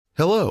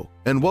Hello,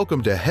 and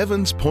welcome to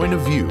Heaven's Point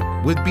of View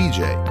with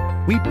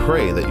BJ. We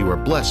pray that you are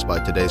blessed by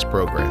today's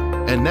program.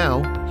 And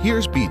now,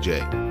 here's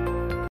BJ.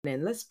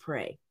 And let's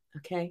pray,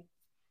 okay?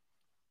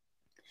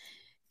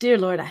 Dear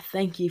Lord, I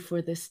thank you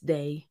for this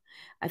day.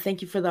 I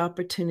thank you for the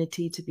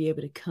opportunity to be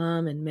able to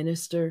come and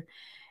minister.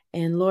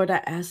 And Lord, I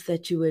ask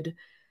that you would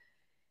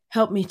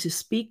help me to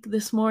speak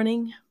this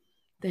morning,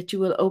 that you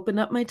will open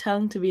up my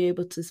tongue to be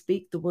able to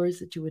speak the words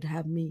that you would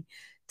have me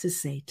to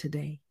say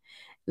today.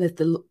 Let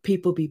the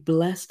people be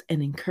blessed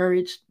and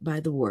encouraged by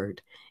the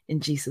word.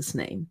 In Jesus'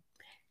 name,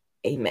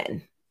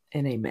 amen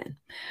and amen.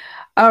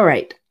 All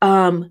right.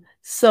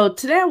 So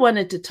today I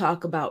wanted to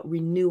talk about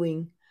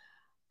renewing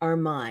our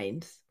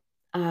minds.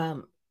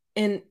 And,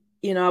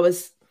 I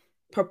was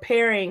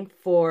preparing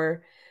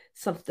for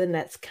something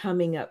that's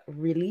coming up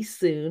really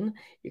soon.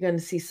 You're going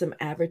to see some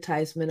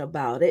advertisement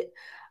about it.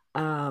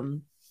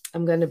 I'm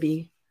going to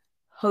be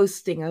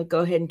hosting, I'll go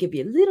ahead and give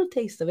you a little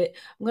taste of it.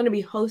 I'm going to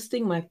be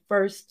hosting my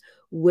first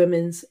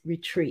women's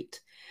retreat.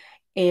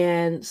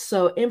 And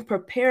so in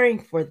preparing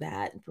for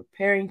that,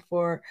 preparing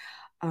for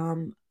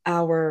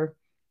our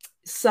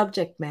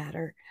subject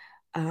matter,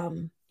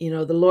 the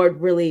Lord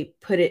really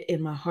put it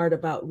in my heart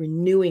about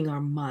renewing our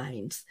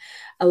minds.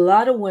 A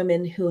lot of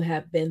women who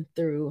have been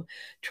through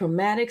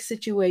traumatic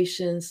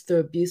situations, through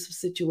abusive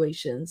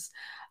situations,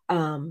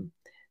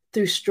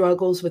 through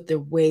struggles with their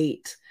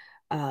weight,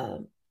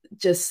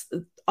 just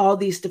all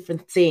these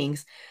different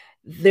things,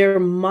 their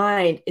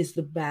mind is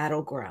the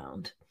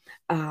battleground.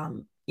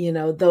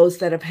 Those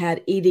that have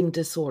had eating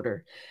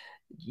disorder,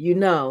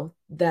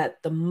 that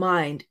the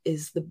mind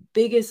is the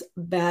biggest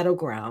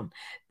battleground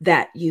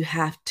that you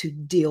have to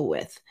deal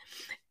with.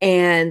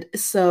 And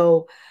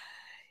so,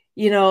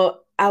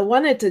 I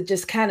wanted to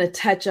just kind of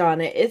touch on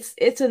it.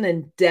 It's an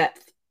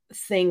in-depth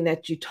thing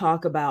that you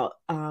talk about,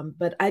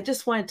 but I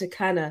just wanted to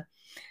kind of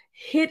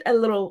hit a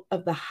little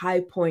of the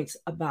high points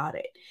about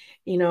it.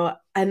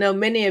 I know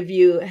many of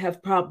you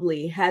have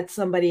probably had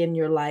somebody in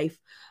your life,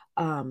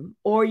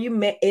 or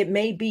it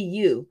may be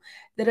you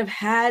that have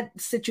had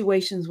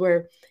situations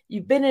where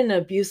you've been in an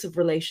abusive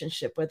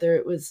relationship, whether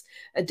it was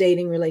a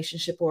dating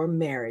relationship or a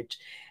marriage,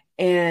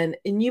 and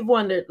you've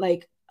wondered,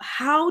 like,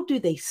 how do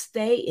they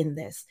stay in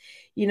this?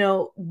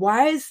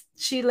 Why is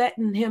she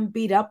letting him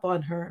beat up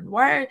on her? And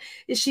why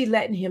is she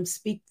letting him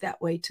speak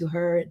that way to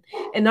her?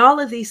 And all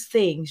of these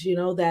things,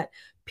 that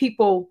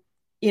people,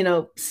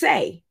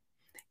 say.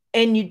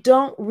 And you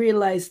don't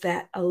realize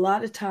that a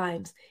lot of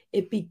times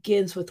it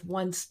begins with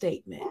one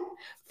statement.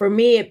 For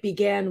me, it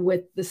began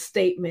with the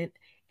statement,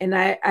 and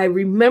I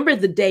remember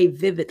the day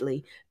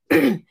vividly.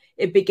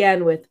 It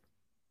began with,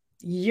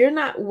 "You're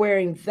not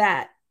wearing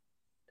that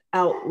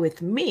out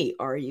with me,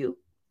 are you?"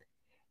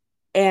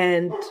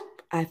 And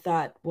I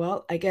thought,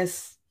 well, I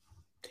guess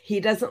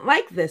he doesn't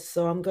like this,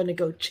 so I'm going to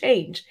go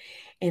change.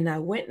 And I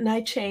went and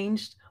I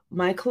changed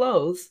my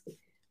clothes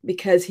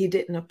because he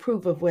didn't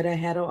approve of what I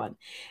had on.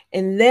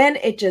 And then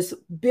it just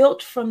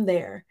built from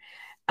there.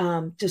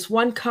 Just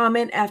one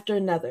comment after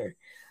another.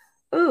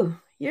 "Ooh,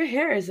 your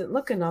hair isn't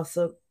looking all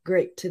so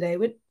great today.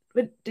 What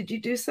did you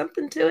do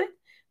something to it?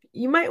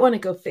 You might want to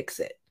go fix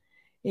it.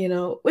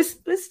 What's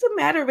the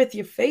matter with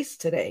your face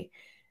today?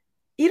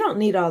 You don't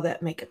need all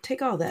that makeup.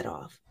 Take all that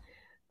off."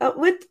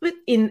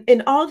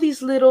 In all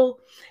these little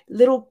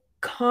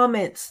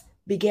comments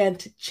began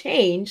to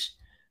change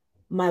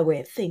my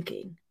way of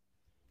thinking.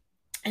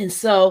 And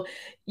so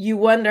you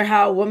wonder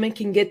how a woman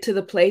can get to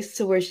the place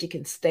to where she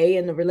can stay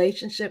in the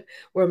relationship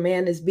where a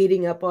man is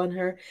beating up on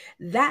her.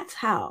 That's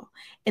how.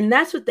 And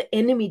that's what the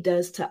enemy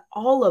does to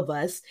all of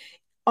us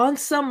on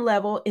some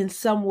level, in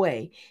some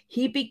way.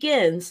 He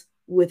begins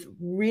with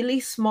really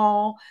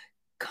small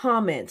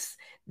comments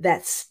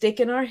that stick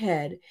in our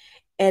head,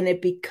 and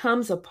it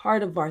becomes a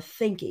part of our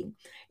thinking,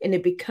 and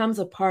it becomes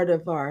a part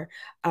of our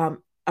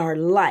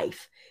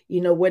life.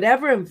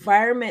 Whatever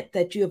environment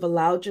that you have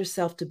allowed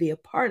yourself to be a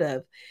part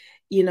of,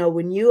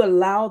 when you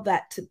allow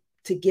that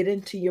to get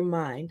into your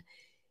mind,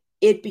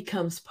 it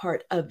becomes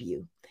part of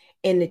you,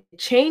 and it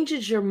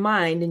changes your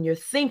mind and your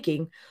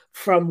thinking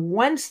from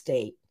one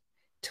state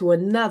to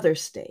another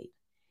state.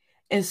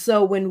 And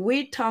so when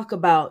we talk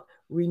about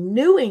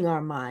renewing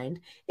our mind,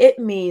 it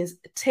means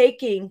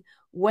taking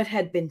what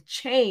had been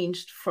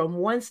changed from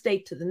one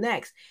state to the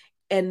next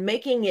and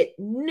making it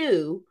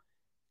new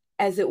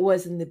as it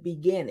was in the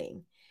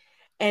beginning.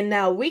 And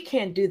now we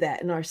can't do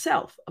that in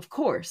ourselves, of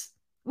course.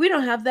 We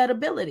don't have that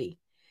ability.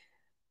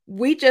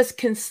 We just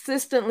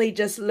consistently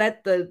just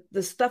let the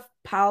stuff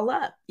pile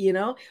up,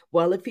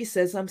 Well, if he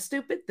says I'm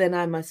stupid, then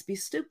I must be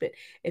stupid.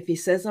 If he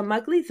says I'm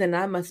ugly, then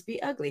I must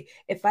be ugly.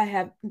 If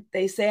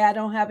they say I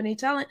don't have any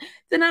talent,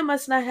 then I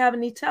must not have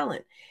any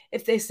talent.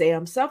 If they say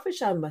I'm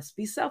selfish, I must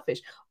be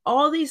selfish.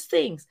 All these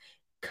things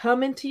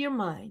come into your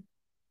mind.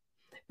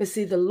 But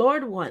see, the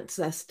Lord wants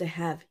us to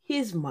have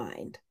his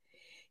mind.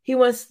 He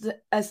wants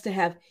us to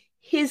have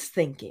his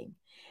thinking.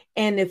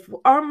 And if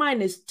our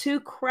mind is too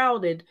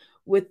crowded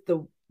with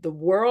the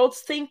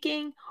world's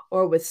thinking,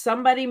 or with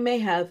somebody may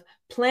have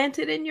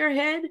planted in your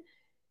head,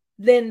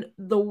 then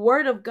the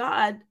word of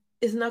God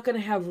is not going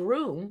to have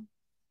room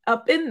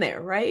up in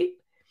there, right?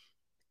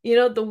 You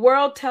know, the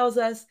world tells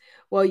us,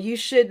 well, you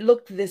should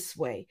look this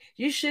way.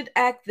 You should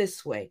act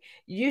this way.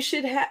 You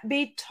should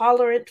be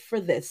tolerant for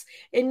this.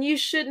 And you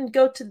shouldn't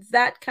go to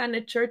that kind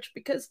of church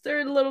because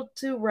they're a little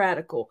too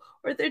radical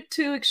or they're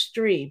too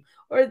extreme.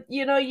 Or,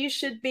 you know, you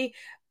should be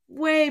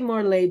way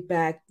more laid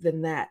back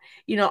than that.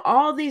 You know,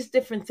 all these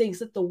different things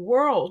that the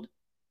world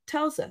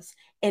tells us.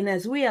 And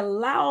as we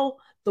allow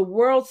the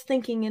world's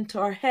thinking into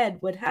our head,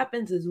 what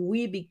happens is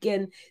we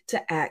begin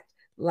to act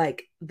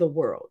like the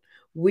world.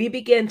 We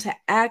begin to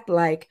act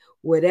like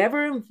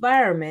whatever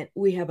environment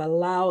we have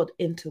allowed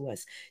into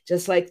us,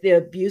 just like the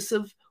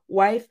abusive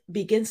wife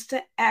begins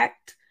to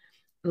act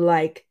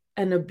like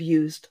an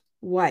abused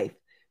wife,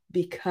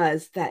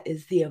 because that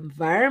is the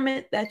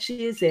environment that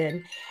she is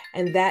in,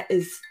 and that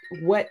is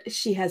what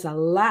she has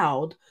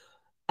allowed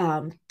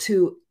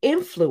to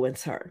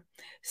influence her.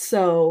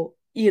 So,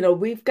 you know,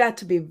 we've got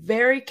to be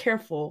very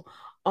careful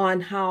on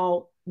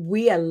how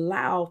we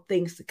allow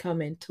things to come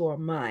into our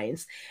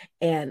minds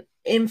and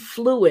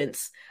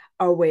influence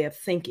our way of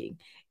thinking.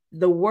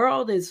 The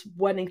world is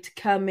wanting to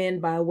come in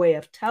by way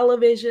of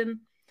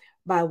television,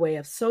 by way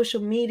of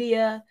social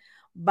media,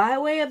 by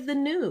way of the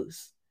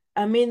news.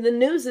 I mean, the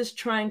news is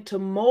trying to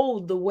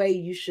mold the way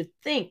you should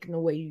think and the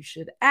way you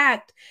should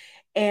act.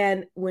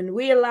 And when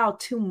we allow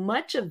too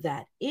much of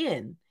that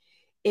in,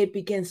 it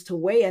begins to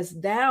weigh us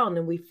down,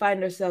 and we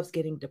find ourselves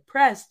getting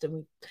depressed, and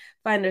we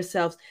find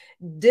ourselves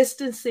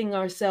distancing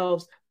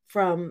ourselves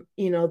from,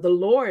 you know, the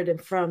Lord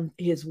and from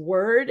his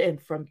word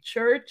and from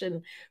church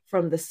and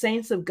from the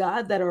saints of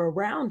God that are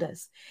around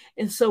us.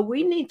 And so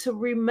we need to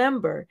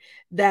remember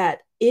that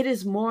it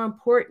is more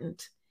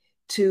important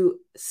to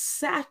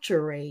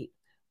saturate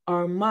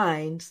our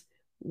minds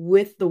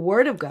with the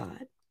word of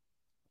God.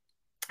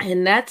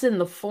 And that's in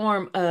the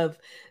form of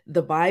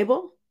the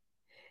Bible,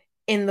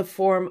 in the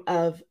form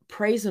of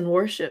praise and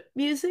worship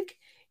music,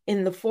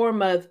 in the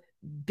form of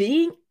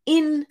being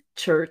in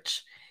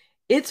church.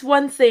 It's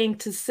one thing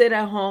to sit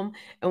at home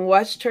and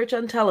watch church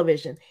on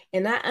television.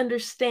 And I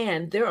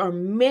understand there are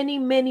many,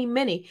 many,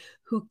 many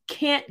who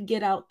can't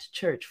get out to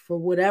church for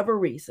whatever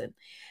reason.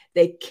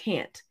 They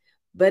can't.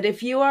 But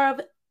if you are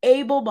of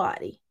able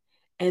body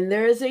and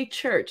there is a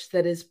church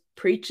that is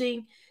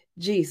preaching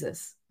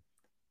Jesus,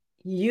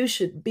 you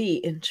should be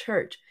in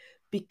church,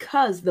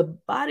 because the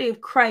body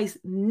of Christ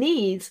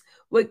needs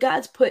what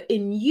God's put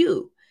in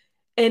you.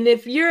 And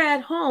if you're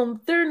at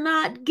home, they're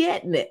not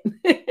getting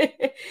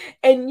it.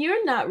 And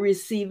you're not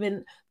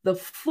receiving the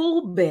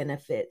full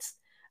benefits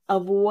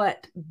of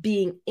what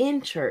being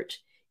in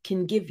church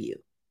can give you.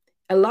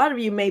 A lot of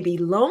you may be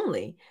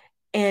lonely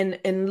and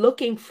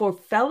looking for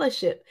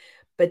fellowship,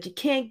 but you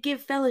can't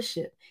give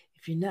fellowship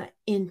if you're not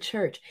in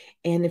church.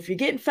 And if you're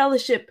getting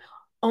fellowship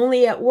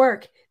only at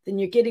work, then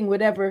you're getting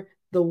whatever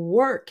the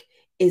work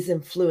is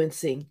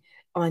influencing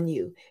on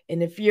you.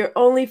 And if your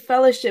only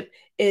fellowship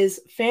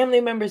is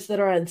family members that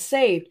are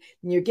unsaved,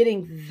 and you're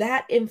getting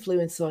that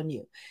influence on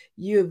you.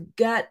 You've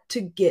got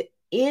to get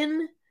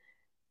in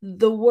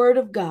the word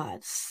of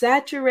God,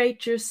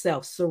 saturate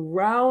yourself,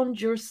 surround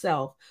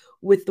yourself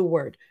with the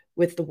word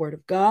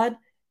of God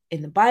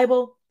in the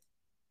Bible,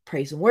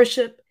 praise and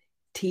worship,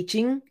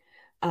 teaching.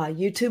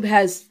 YouTube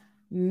has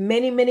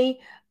many, many,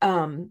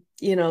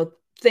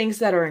 things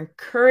that are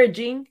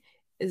encouraging,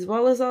 as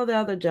well as all the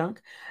other junk.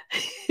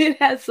 It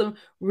has some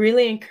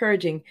really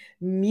encouraging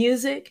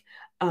music,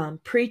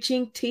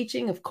 preaching,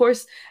 teaching. Of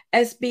course,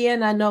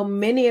 SBN, I know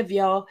many of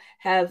y'all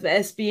have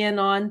SBN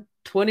on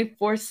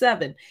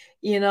 24/7,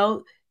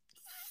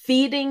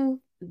 feeding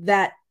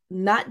that,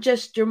 not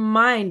just your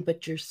mind,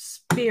 but your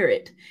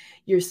spirit.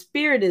 Your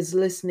spirit is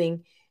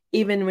listening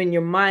even when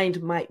your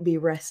mind might be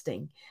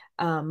resting.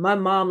 My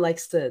mom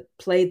likes to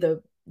play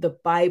the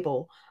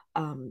Bible,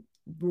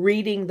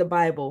 reading the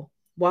Bible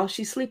while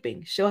she's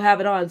sleeping. She'll have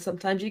it on.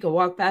 Sometimes you can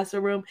walk past her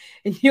room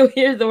and you'll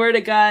hear the word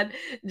of God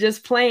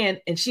just playing,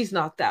 and she's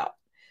knocked out.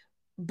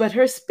 But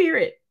her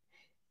spirit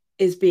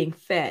is being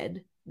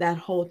fed that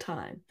whole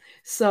time.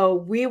 So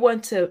we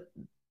want to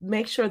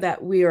make sure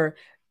that we are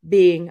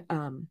being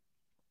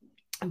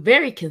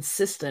very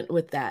consistent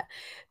with that,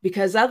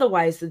 because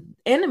otherwise the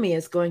enemy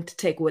is going to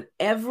take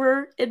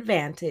whatever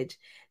advantage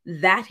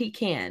that he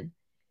can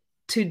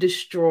to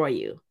destroy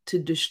you, to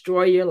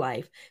destroy your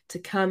life, to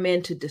come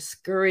in to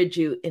discourage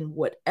you in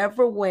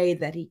whatever way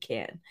that he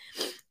can.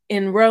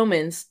 In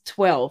Romans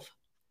 12,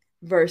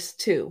 verse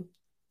 2,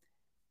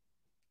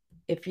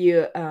 if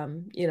you,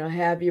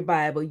 have your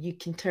Bible, you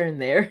can turn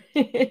there.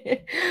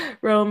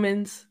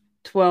 Romans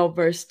 12,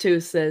 verse 2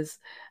 says,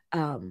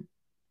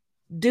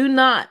 do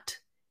not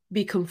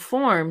be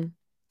conformed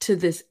to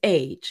this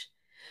age,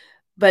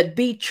 but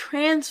be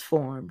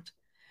transformed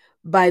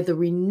by the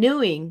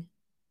renewing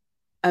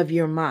of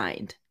your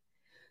mind,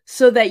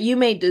 so that you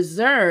may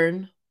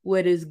discern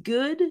what is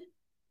good,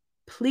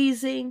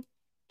 pleasing,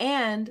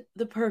 and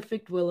the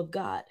perfect will of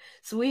God.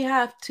 So we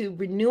have to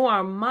renew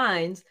our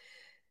minds,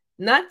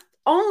 not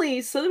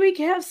only so that we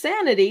can have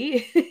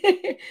sanity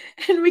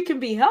and we can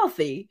be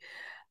healthy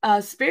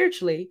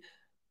spiritually,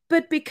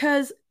 but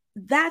because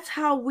that's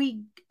how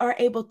we are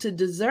able to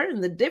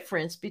discern the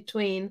difference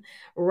between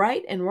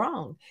right and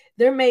wrong.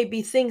 There may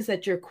be things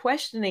that you're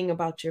questioning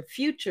about your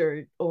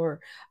future or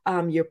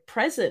your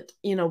present,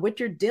 what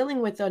you're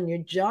dealing with on your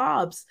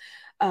jobs,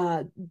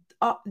 uh,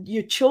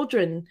 your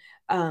children,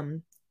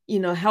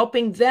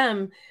 helping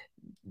them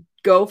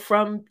go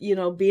from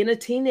being a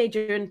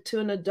teenager into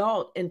an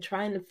adult and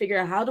trying to figure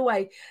out, how do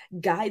I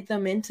guide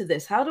them into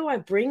this, how do I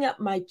bring up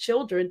my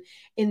children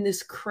in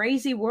this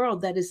crazy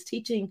world that is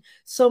teaching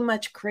so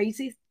much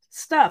crazy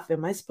stuff.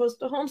 Am I supposed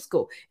to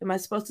homeschool? Am I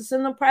supposed to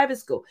send them private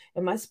school?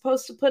 Am I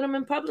supposed to put them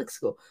in public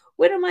school?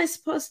 What am I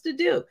supposed to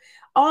do?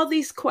 All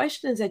these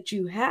questions that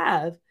you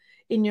have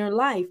in your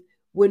life,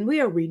 when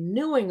we are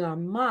renewing our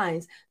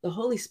minds, the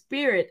Holy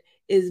Spirit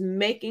is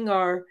making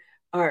our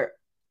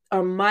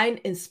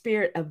mind and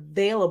spirit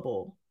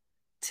available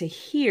to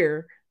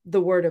hear the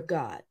word of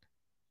God.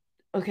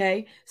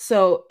 Okay.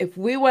 So if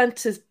we want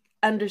to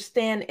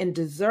understand and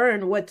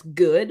discern what's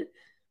good,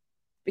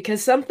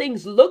 because some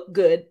things look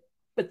good,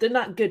 but they're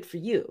not good for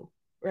you,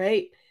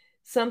 right?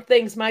 Some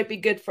things might be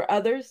good for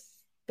others,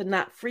 but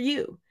not for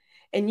you.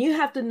 And you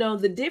have to know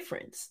the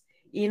difference.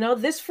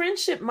 This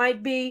friendship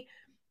might be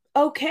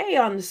okay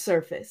on the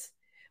surface,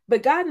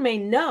 but God may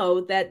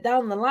know that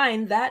down the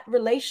line, that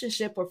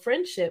relationship or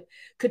friendship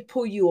could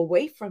pull you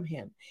away from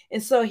him.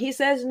 And so he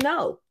says,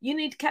 no, you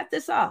need to cut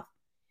this off.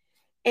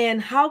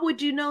 And how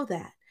would you know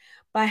that?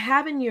 By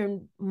having your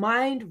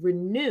mind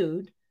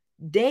renewed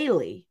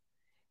daily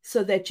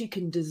so that you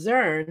can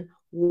discern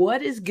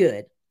what is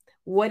good,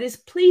 what is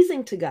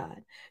pleasing to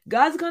God.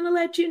 God's going to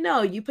let you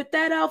know. You put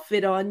that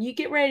outfit on, you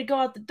get ready to go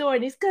out the door,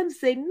 and he's going to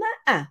say,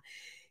 nah,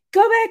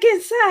 go back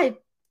inside.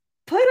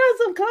 Put on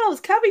some clothes,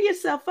 cover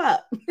yourself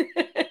up.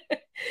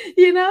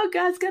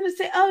 God's going to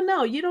say, oh,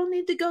 no, you don't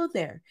need to go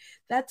there.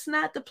 That's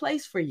not the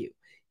place for you.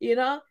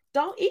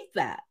 Don't eat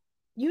that.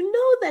 You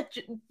know that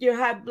your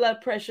high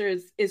blood pressure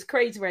is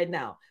crazy right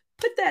now.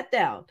 Put that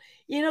down.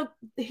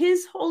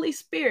 His Holy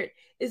Spirit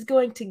is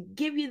going to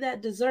give you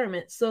that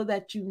discernment so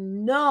that you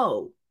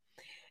know,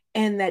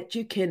 and that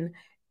you can,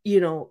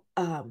 know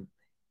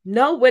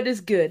what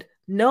is good,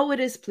 know what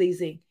is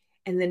pleasing,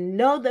 and then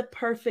know the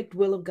perfect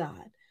will of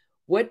God.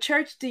 What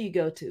church do you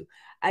go to?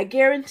 I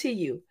guarantee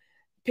you,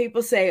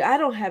 people say, I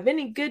don't have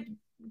any good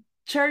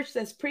church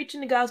that's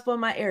preaching the gospel in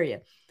my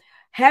area.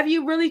 Have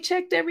you really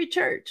checked every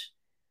church?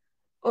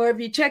 Or have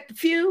you checked a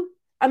few?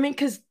 I mean,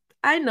 because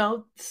I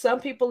know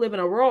some people live in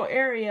a rural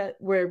area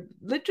where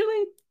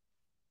literally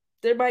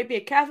there might be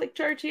a Catholic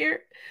church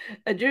here,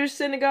 a Jewish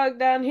synagogue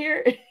down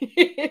here,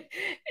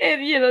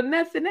 and,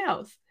 nothing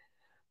else.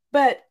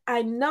 But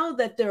I know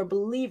that there are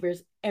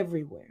believers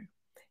everywhere.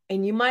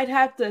 And you might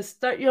have to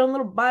start your own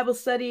little Bible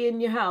study in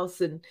your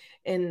house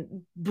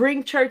and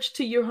bring church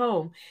to your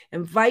home,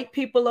 invite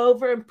people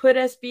over and put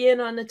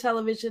SBN on the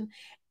television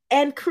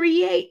and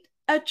create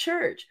a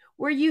church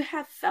where you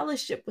have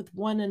fellowship with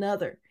one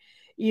another.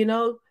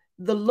 The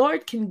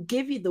Lord can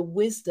give you the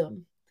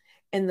wisdom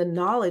and the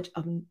knowledge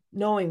of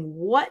knowing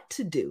what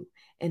to do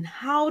and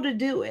how to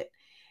do it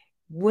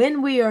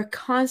when we are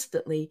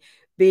constantly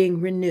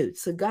being renewed.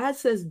 So God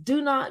says, do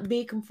not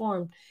be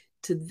conformed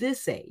to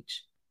this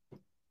age,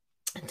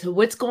 to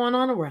what's going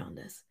on around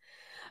us,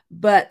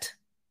 but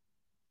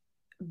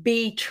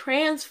be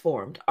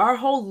transformed. Our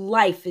whole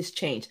life is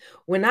changed.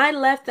 When I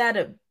left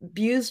that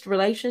abused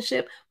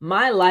relationship,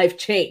 my life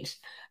changed.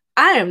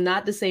 I am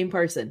not the same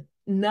person,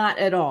 not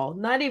at all,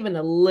 not even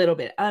a little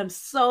bit. I'm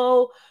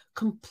so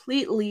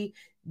completely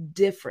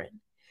different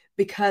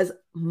because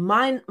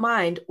my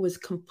mind was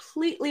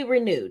completely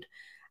renewed.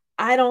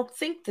 I don't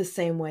think the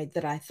same way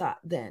that I thought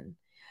then.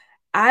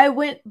 I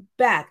went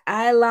back.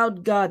 I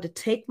allowed God to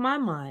take my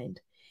mind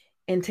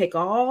and take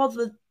all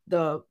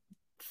the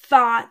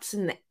thoughts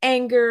and the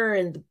anger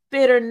and the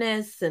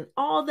bitterness and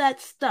all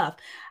that stuff.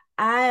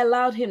 I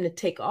allowed him to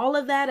take all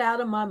of that out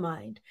of my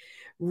mind,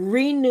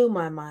 renew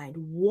my mind,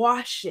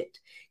 wash it,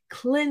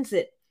 cleanse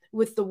it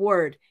with the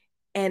word.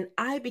 And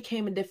I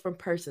became a different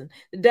person.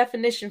 The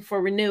definition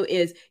for renew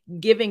is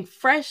giving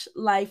fresh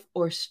life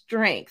or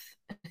strength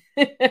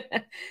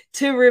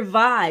to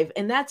revive.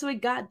 And that's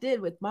what God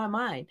did with my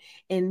mind.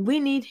 And we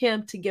need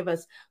him to give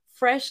us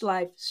fresh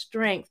life,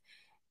 strength,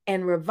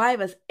 and revive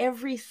us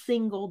every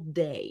single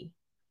day.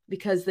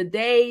 Because the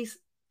days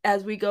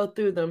as we go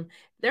through them,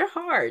 they're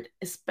hard,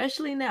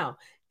 especially now.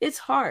 It's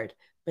hard.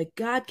 But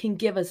God can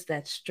give us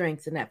that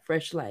strength and that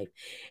fresh life.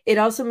 It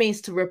also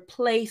means to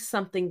replace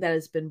something that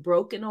has been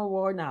broken or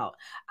worn out.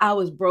 I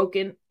was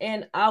broken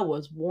and I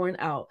was worn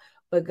out,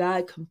 but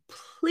God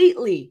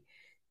completely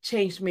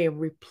changed me and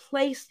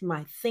replaced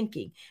my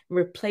thinking, and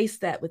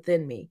replaced that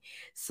within me.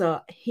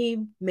 So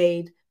he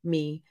made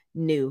me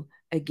new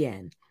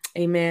again.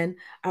 Amen.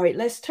 All right,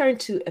 let's turn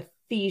to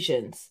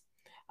Ephesians.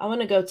 I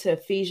want to go to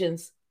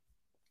Ephesians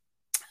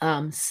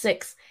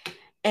 6.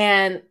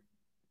 And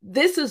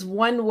this is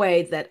one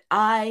way that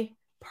I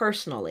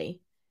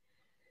personally,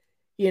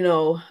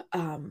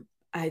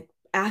 I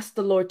ask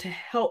the Lord to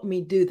help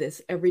me do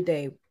this every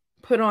day,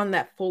 put on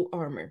that full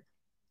armor.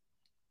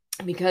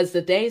 Because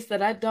the days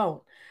that I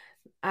don't,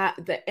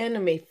 The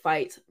enemy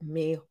fights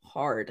me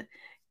hard,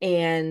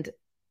 and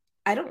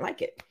I don't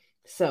like it.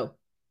 So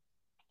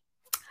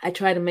I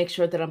try to make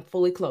sure that I'm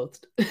fully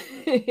clothed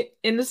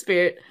in the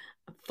spirit,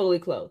 fully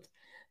clothed.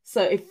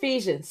 So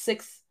Ephesians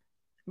 6,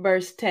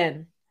 verse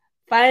 10.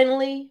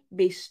 Finally,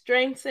 be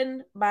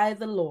strengthened by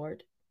the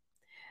Lord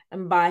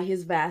and by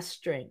his vast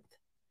strength.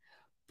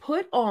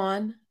 Put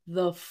on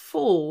the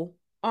full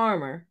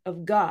armor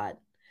of God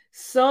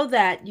so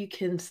that you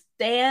can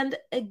stand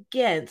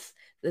against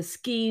the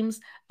schemes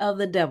of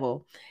the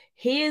devil.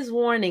 He is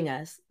warning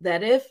us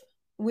that if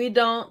we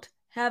don't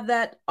have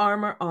that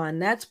armor on,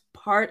 that's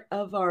part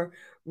of our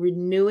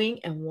renewing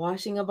and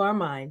washing of our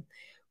mind,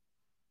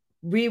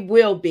 we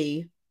will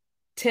be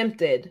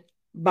tempted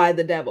by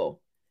the devil.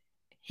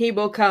 He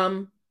will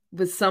come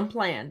with some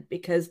plan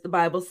because the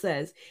Bible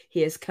says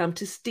he has come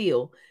to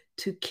steal,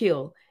 to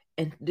kill,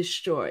 and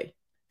destroy.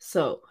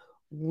 So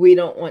we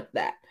don't want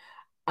that.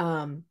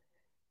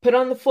 Put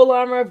on the full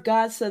armor of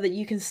God so that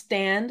you can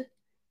stand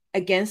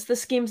against the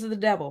schemes of the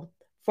devil.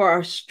 For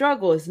our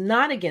struggle is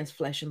not against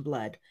flesh and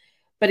blood,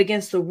 but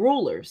against the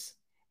rulers,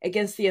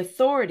 against the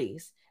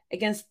authorities,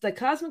 against the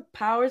cosmic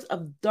powers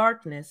of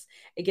darkness,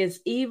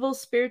 against evil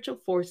spiritual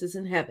forces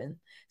in heaven.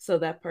 So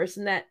that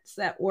person that's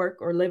at work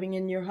or living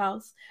in your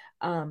house,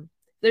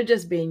 they're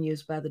just being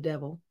used by the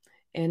devil.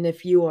 And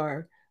if you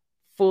are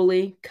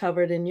fully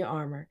covered in your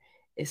armor,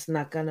 it's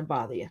not going to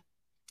bother you.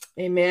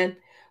 Amen.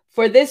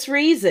 For this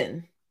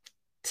reason,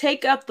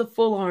 take up the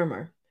full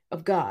armor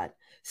of God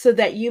so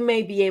that you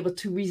may be able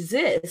to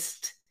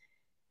resist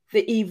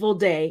the evil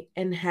day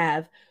and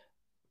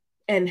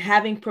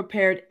having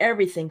prepared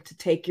everything to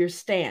take your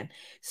stand.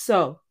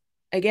 So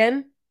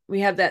again, we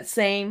have that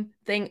same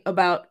thing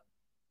about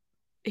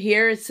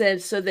here. It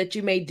says so that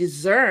you may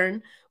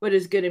discern what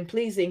is good and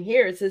pleasing.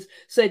 Here it says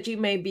so that you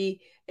may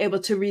be able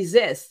to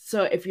resist.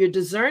 So if you're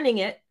discerning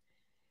it,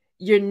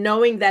 you're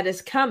knowing that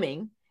it's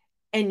coming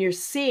and you're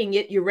seeing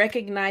it, you're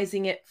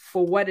recognizing it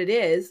for what it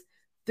is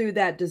through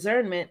that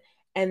discernment.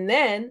 And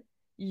then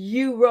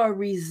you are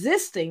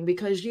resisting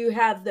because you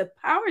have the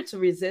power to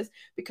resist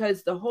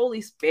because the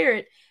Holy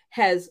Spirit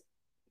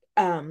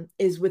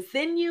is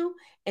within you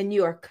and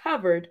you are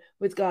covered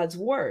with God's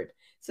word.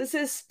 So it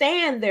says,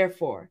 stand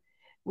therefore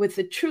with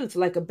the truth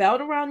like a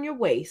belt around your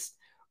waist,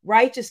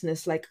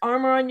 righteousness like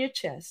armor on your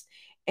chest,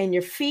 and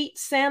your feet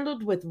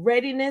sandaled with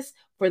readiness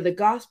for the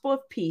gospel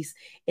of peace.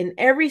 In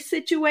every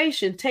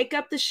situation, take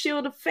up the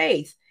shield of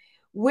faith,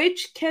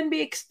 which can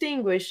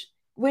extinguish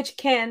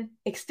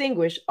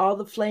all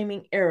the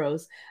flaming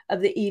arrows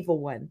of the evil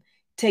one.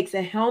 Take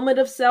the helmet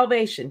of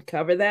salvation,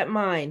 cover that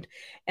mind,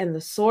 and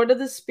the sword of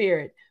the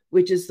Spirit,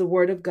 which is the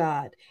word of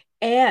God,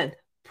 and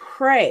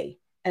pray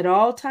at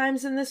all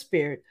times in the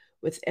Spirit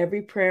with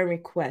every prayer and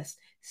request.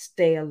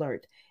 Stay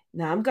alert.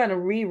 Now I'm going to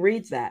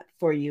reread that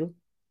for you.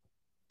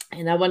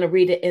 And I want to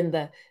read it in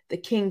the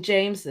King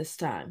James this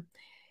time.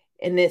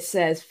 And it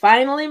says,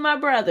 finally, my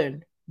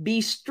brethren, be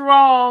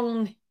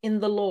strong in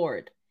the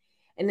Lord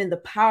and in the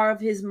power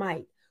of his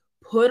might.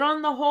 Put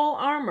on the whole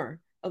armor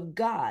of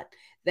God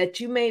that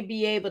you may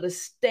be able to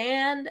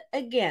stand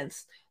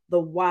against the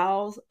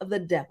wiles of the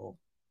devil.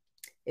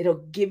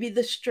 It'll give you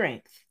the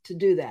strength to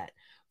do that.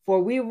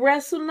 For we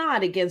wrestle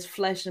not against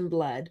flesh and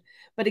blood,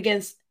 but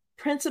against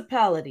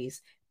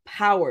principalities,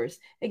 powers,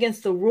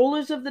 against the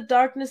rulers of the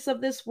darkness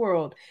of this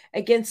world,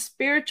 against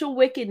spiritual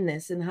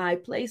wickedness in high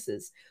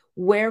places.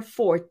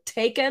 Wherefore,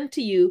 take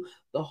unto you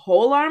the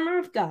whole armor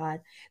of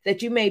God,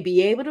 that you may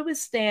be able to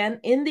withstand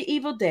in the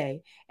evil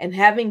day, and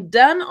having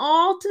done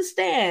all to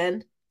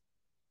stand,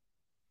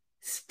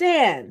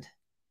 stand.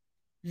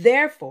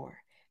 Therefore,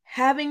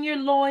 having your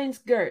loins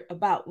girt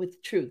about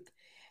with truth,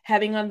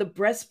 having on the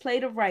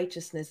breastplate of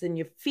righteousness, and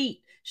your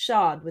feet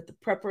shod with the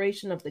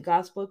preparation of the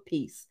gospel of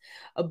peace.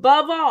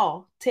 Above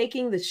all,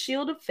 taking the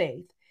shield of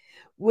faith,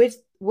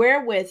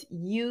 wherewith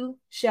you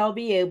shall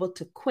be able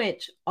to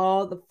quench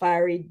all the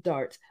fiery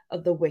darts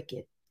of the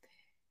wicked.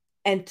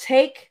 And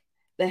take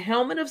the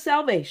helmet of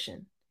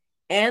salvation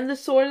and the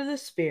sword of the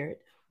Spirit,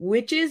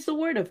 which is the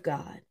word of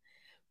God,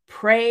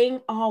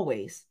 praying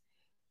always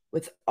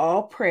with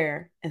all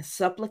prayer and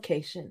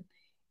supplication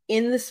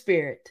in the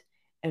Spirit,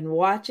 and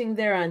watching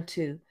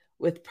thereunto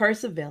with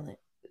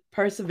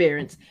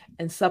perseverance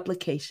and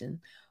supplication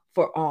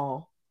for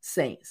all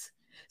saints.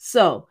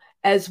 So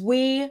as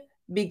we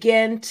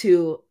begin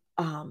to,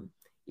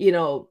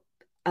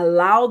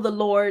 allow the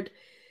Lord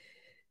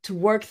to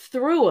work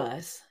through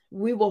us,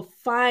 we will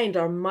find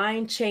our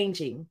mind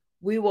changing.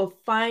 We will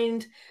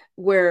find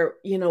where,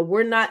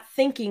 we're not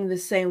thinking the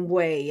same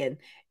way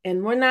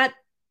and we're not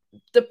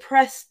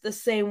depressed the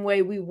same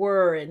way we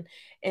were,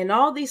 and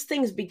all these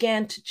things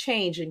began to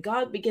change, and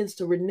God begins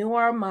to renew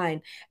our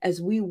mind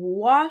as we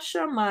wash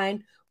our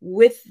mind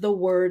with the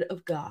word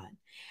of God.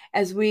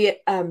 As we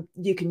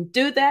you can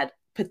do that,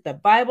 put the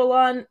Bible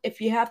on if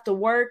you have to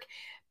work,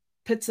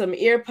 put some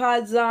ear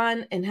pods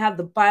on and have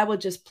the Bible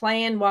just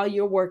playing while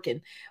you're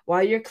working,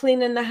 while you're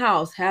cleaning the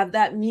house, have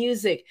that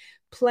music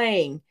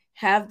playing,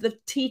 have the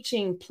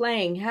teaching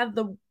playing, have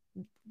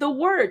the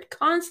word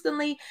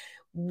constantly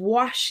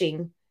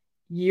washing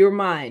your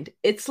mind.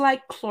 It's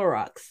like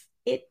Clorox.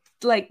 It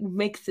like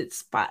makes it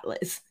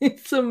spotless.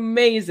 It's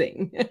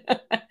amazing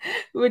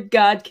what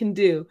God can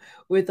do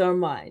with our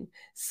mind.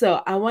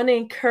 So I want to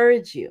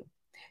encourage you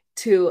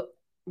to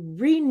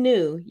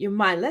renew your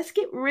mind. Let's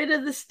get rid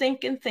of the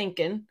stinking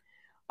thinking,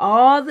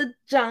 all the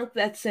junk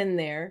that's in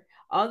there,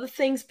 all the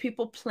things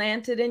people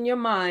planted in your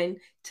mind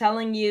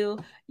telling you,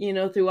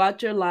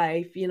 throughout your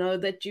life,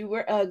 that you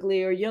were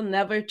ugly, or you'll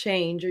never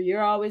change, or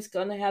you're always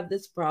going to have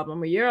this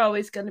problem, or you're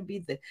always going to be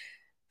the.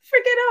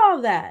 Forget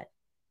all that.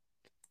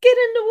 Get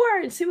in the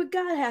word and see what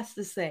God has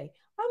to say.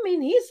 I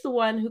mean, he's the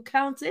one who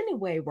counts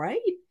anyway, right?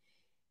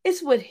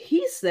 It's what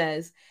he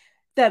says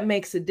that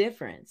makes a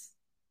difference.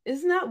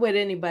 It's not what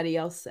anybody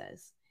else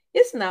says.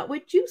 It's not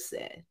what you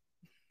said.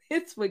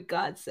 It's what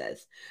God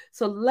says.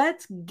 So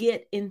let's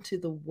get into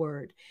the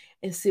word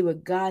and see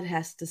what God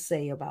has to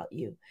say about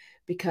you,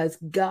 because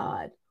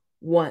God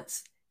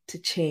wants to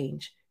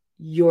change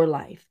your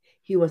life.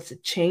 He wants to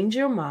change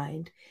your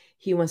mind.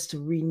 He wants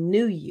to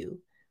renew you.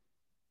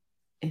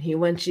 And he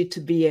wants you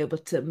to be able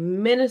to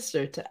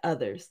minister to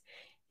others.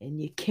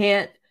 And you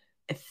can't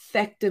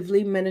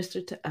effectively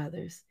minister to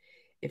others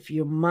if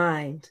your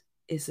mind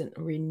isn't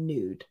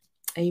renewed.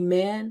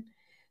 Amen.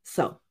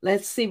 So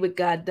let's see what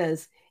God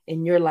does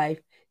in your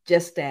life,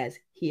 just as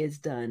he has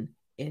done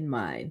in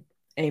mine.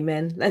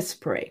 Amen. Let's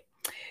pray.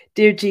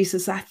 Dear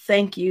Jesus, I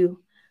thank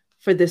you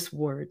for this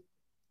word.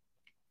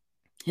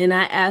 And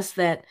I ask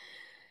that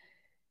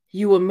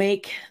you will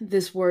make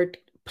this word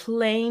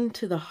plain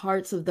to the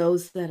hearts of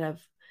those that have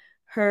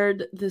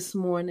heard this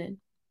morning,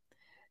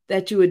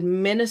 that you would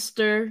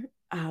minister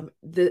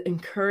the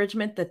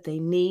encouragement that they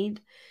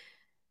need.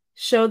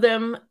 Show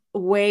them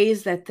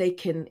ways that they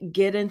can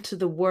get into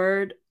the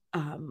word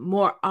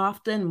more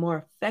often,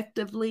 more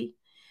effectively.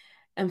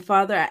 And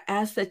Father, I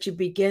ask that you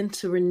begin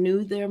to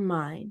renew their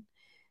mind,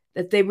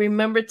 that they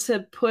remember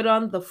to put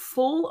on the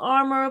full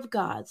armor of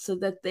God so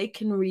that they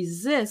can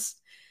resist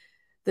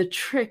the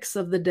tricks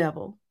of the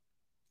devil.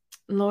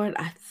 Lord,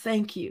 I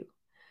thank you.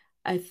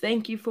 I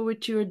thank you for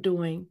what you are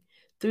doing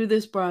through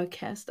this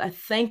broadcast. I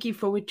thank you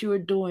for what you are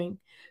doing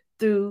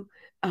through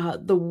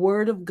the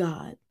word of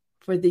God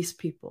for these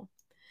people.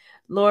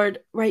 Lord,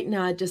 right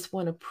now, I just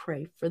want to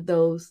pray for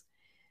those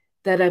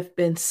that have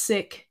been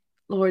sick.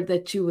 Lord,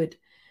 that you would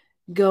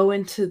go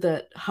into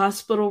the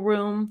hospital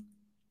room,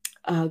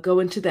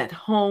 go into that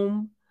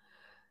home,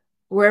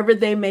 wherever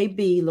they may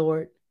be,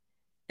 Lord,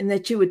 and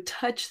that you would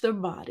touch their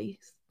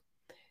bodies,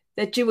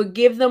 that you would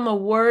give them a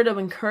word of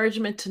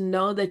encouragement to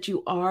know that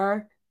you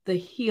are the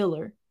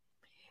healer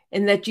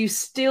and that you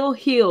still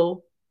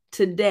heal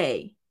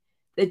today,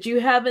 that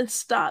you haven't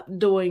stopped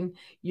doing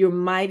your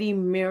mighty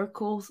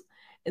miracles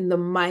and the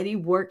mighty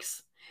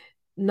works.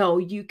 No,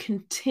 you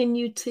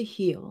continue to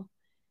heal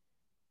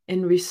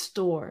and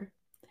restore.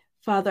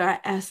 Father, I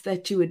ask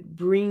that you would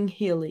bring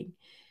healing,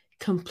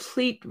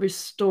 complete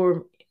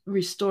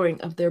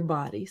restoring of their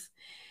bodies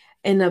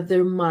and of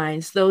their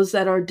minds, those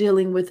that are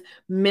dealing with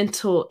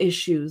mental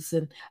issues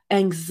and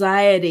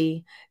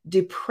anxiety,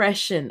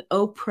 depression,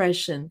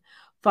 oppression.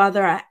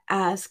 Father, I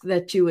ask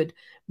that you would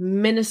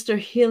minister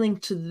healing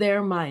to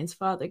their minds,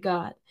 Father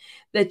God,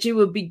 that you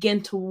would begin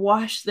to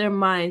wash their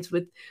minds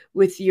with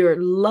your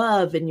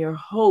love and your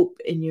hope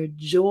and your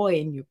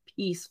joy and your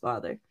peace,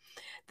 Father,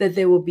 that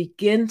they will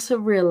begin to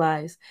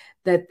realize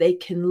that they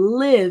can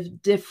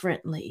live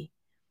differently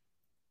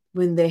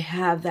when they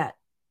have that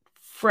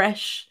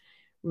fresh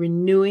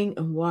renewing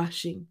and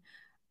washing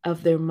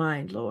of their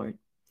mind, Lord.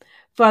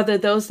 Father,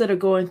 those that are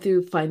going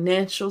through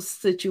financial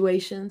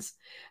situations,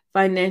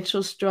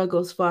 financial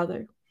struggles,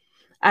 Father,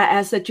 I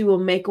ask that you will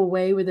make a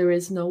way where there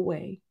is no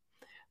way.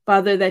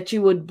 Father, that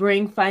you would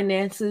bring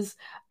finances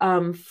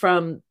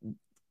from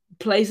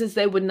places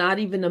they would not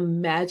even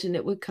imagine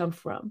it would come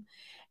from,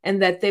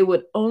 and that they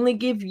would only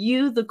give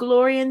you the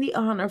glory and the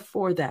honor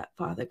for that,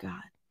 Father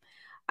God.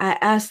 I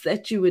ask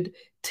that you would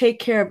take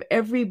care of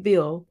every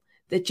bill,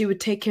 that you would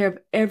take care of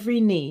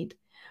every need,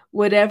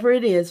 whatever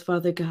it is,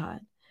 Father God.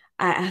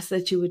 I ask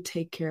that you would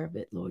take care of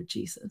it, Lord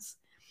Jesus.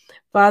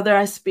 Father,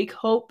 I speak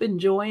hope and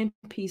joy and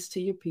peace to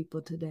your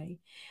people today,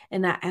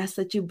 and I ask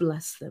that you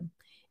bless them.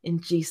 In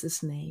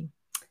Jesus' name,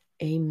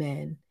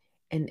 amen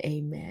and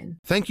amen.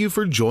 Thank you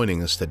for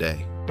joining us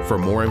today. For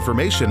more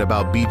information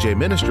about BJ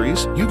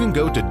Ministries, you can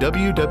go to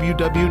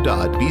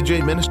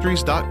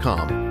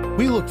www.bjministries.com.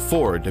 We look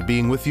forward to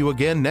being with you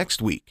again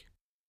next week.